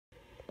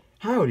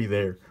Howdy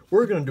there.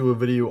 We're going to do a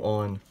video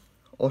on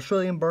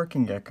Australian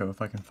barking gecko,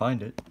 if I can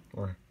find it.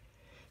 Or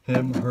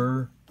him,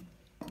 her.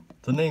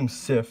 The name's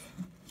Sif.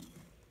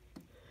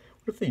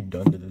 What have they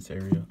done to this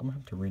area? I'm going to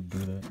have to redo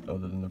that,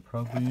 other than they're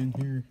probably in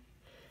here.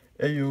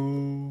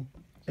 Ayo,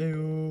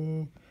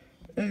 ayo,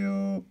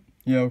 ayo.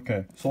 Yeah,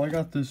 okay. So I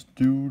got this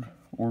dude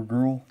or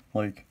girl,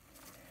 like,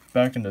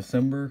 back in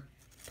December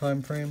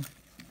time frame.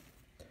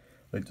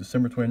 Like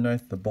December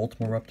 29th, the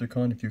Baltimore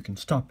Repticon. If you can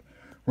stop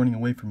running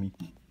away from me,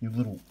 you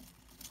little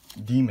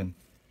demon.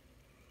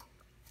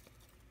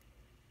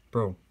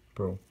 Bro,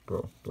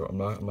 I'm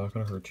not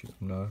gonna hurt you.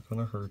 I'm not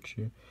gonna hurt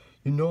you.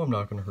 You know I'm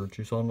not gonna hurt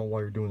you, so I don't know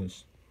why you're doing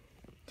this.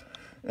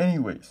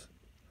 Anyways,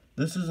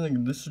 this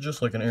is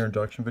just like an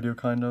introduction video,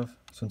 kind of,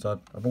 since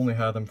I've only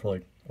had them for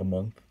like a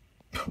month.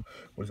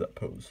 What is that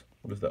pose?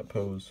 What is that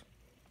pose?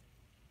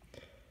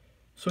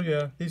 So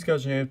yeah, these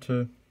guys are native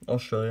to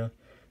Australia.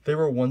 They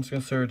were once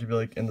considered to be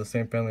like in the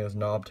same family as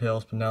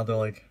knobtails, but now they're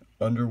like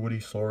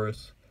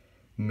Underwoodisaurus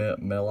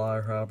Milii,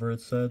 or however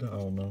it's said. I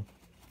don't know.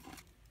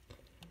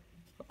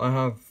 I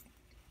have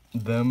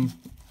them.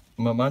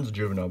 Mine's a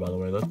juvenile, by the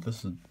way.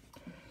 This is.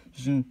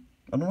 I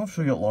don't know if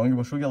she'll get longer,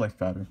 but she'll get like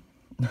fatter.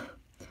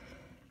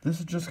 This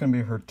is just gonna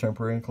be her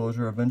temporary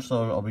enclosure. Eventually,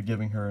 I'll be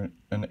giving her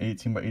an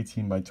 18 by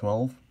 18 by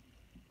 12.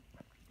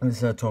 This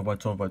is at 12 by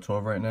 12 by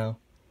 12 right now.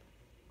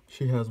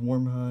 She has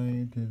warm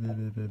height.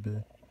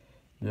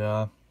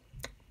 Yeah.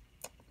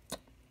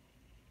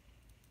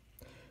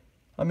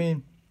 I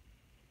mean,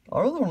 I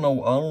really don't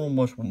know. I don't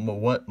know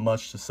what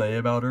much to say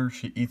about her.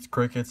 She eats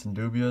crickets and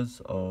dubias.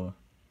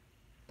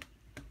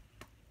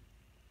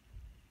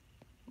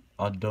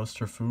 I dust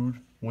her food.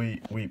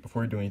 Wait,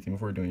 before you do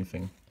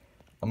anything,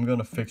 I'm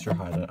gonna fix your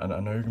hide. I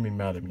know you're gonna be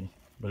mad at me,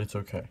 but it's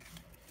okay.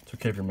 It's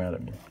okay if you're mad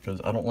at me,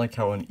 because I don't like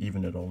how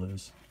uneven it all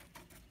is.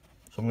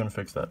 So I'm gonna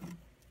fix that.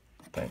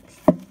 Thanks.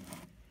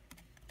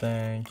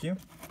 Thank you.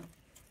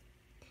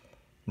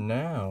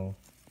 Now,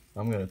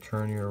 I'm gonna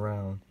turn you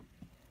around.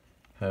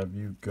 Have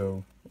you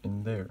go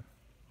in there.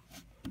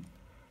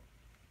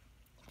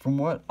 From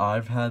what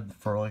I've had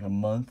for like a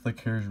month, the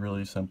care is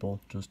really simple.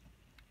 Just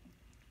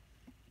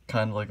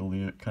kind of like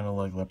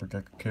leopard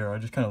gecko care. I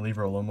just kind of leave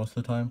her alone most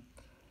of the time.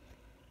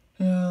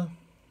 Yeah,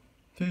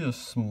 she's a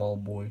small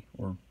boy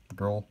or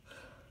girl.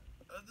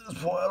 At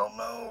this point, I don't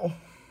know.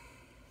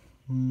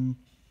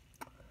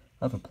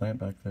 I have a plant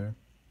back there.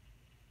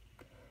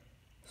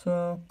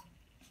 So,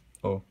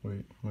 oh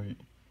wait,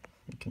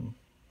 you can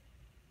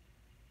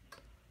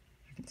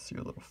see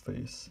her little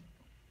face.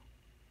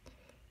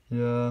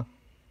 Yeah,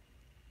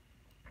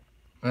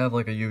 I have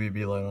like a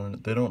UVB light on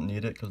it. They don't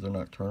need it because they're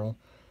nocturnal,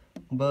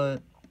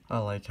 but I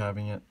like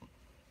having it.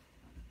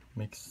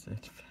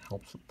 It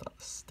helps with the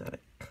aesthetic.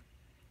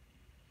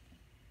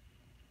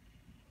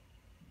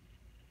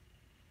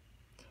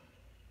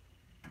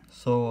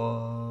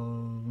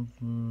 So,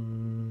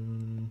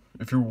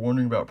 if you're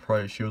wondering about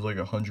price, she was like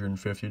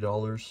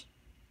 $150.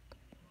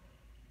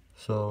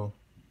 So,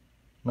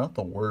 not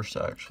the worst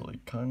actually,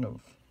 kind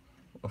of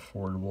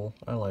affordable.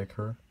 I like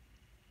her.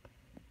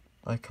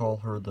 I call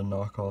her the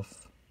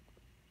knockoff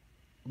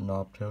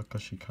knobtail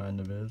because she kind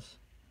of is.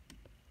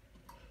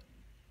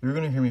 You're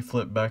going to hear me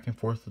flip back and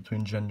forth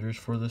between genders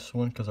for this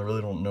one because I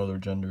really don't know their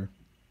gender,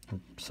 or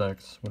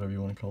sex, whatever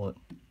you want to call it.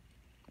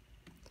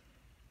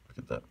 Look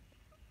at that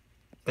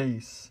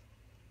face.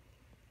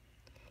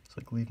 It's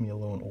like, leave me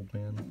alone, old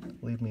man.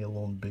 Leave me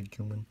alone, big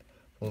human.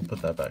 We'll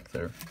put that back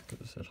there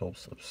because it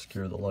helps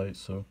obscure the light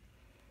so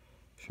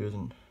she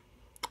doesn't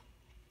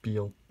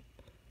feel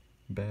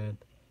bad.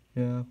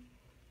 Yeah.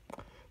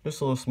 Just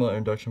a little small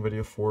introduction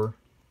video for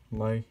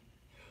my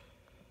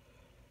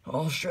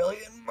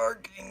Australian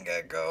barking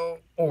gecko,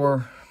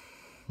 or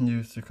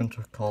you can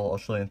call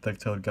Australian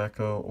thick-tailed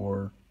gecko,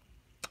 or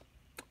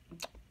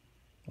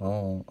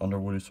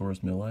Underwoodisaurus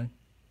Milii.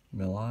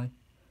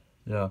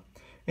 Yeah.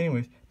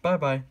 Anyways,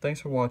 bye. Thanks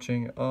for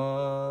watching.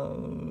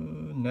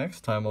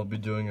 Next time I'll be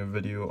doing a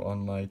video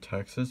on my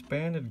Texas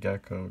banded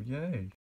gecko. Yay.